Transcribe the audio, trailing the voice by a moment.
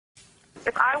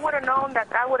If I would have known that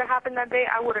that would have happened that day,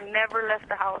 I would have never left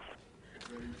the house.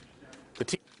 The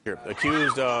teenager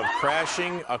accused of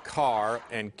crashing a car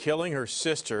and killing her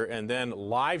sister and then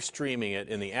live streaming it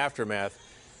in the aftermath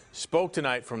spoke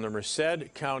tonight from the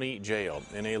Merced County Jail.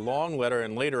 In a long letter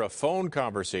and later a phone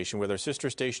conversation with her sister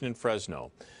stationed in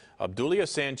Fresno, Obdulia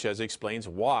Sanchez explains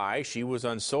why she was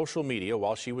on social media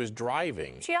while she was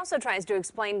driving. She also tries to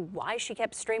explain why she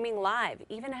kept streaming live,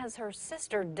 even as her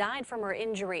sister died from her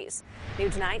injuries. New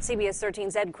tonight, CBS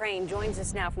 13's Ed Crane joins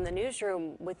us now from the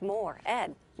newsroom with more.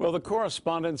 Ed. Well, the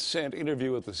correspondence and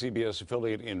interview with the CBS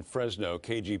affiliate in Fresno,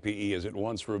 KGPE, is at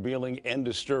once revealing and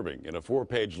disturbing. In a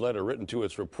 4-page letter written to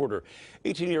its reporter,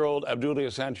 18-year-old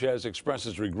Obdulia Sanchez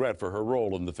expresses regret for her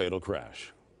role in the fatal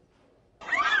crash.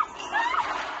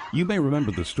 You may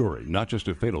remember the story, not just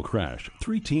a fatal crash.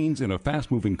 3 teens in a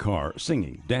fast-moving car,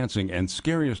 singing, dancing, and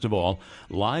scariest of all,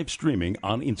 live streaming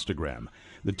on Instagram.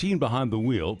 The teen behind the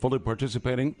wheel fully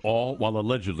participating, all while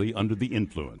allegedly under the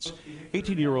influence.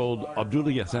 18-year-old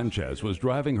Obdulia Sanchez was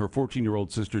driving her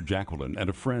 14-year-old sister Jacqueline and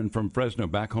a friend from Fresno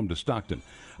back home to Stockton.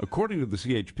 According to the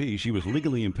CHP, she was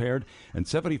legally impaired and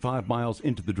 75 miles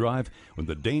into the drive when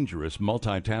the dangerous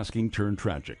multitasking turned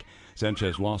tragic.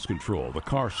 Sanchez lost control. The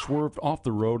car swerved off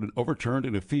the road and overturned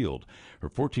in a field. Her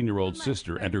 14-year-old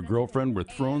sister and her girlfriend were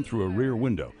thrown through a rear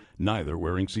window, neither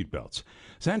wearing seatbelts.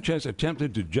 Sanchez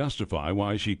attempted to justify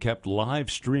why she kept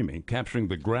live streaming, capturing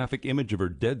the graphic image of her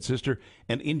dead sister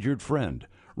and injured friend,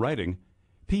 writing,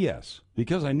 P.S.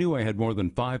 Because I knew I had more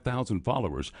than 5,000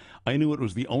 followers, I knew it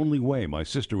was the only way my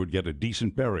sister would get a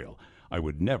decent burial. I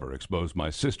would never expose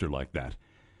my sister like that.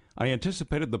 I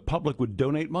anticipated the public would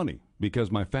donate money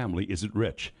because my family isn't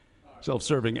rich.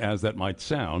 Self-serving as that might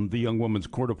sound, the young woman's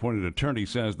court-appointed attorney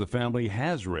says the family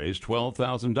has raised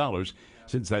 $12,000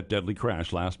 since that deadly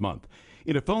crash last month.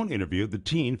 In a phone interview, the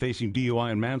teen facing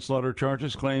DUI and manslaughter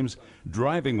charges claims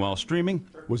driving while streaming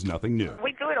was nothing new.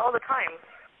 We do it all the time.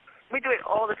 We do it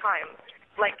all the time.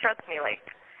 Like, trust me, like,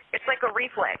 it's like a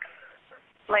reflex.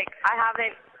 Like, I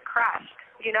haven't crashed,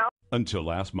 you know? Until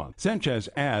last month. Sanchez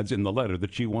adds in the letter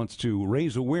that she wants to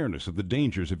raise awareness of the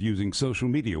dangers of using social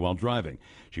media while driving.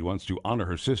 She wants to honor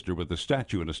her sister with a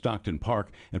statue in a Stockton park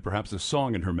and perhaps a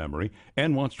song in her memory,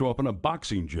 and wants to open a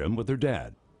boxing gym with her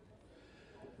dad.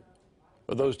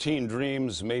 Well, those teen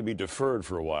dreams may be deferred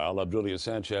for a while. Obdulia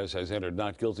Sanchez has entered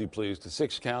not guilty pleas to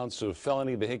 6 counts of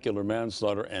felony vehicular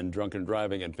manslaughter and drunken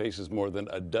driving and faces more than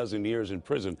a dozen years in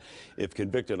prison. If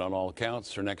convicted on all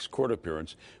counts, her next court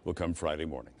appearance will come Friday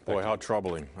morning. Boy, how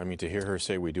troubling. I mean, to hear her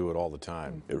say we do it all the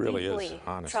time. It really is. Deeply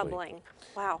Honestly. troubling.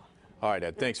 Wow. All right,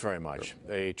 Ed, thanks very much.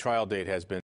 A trial date has been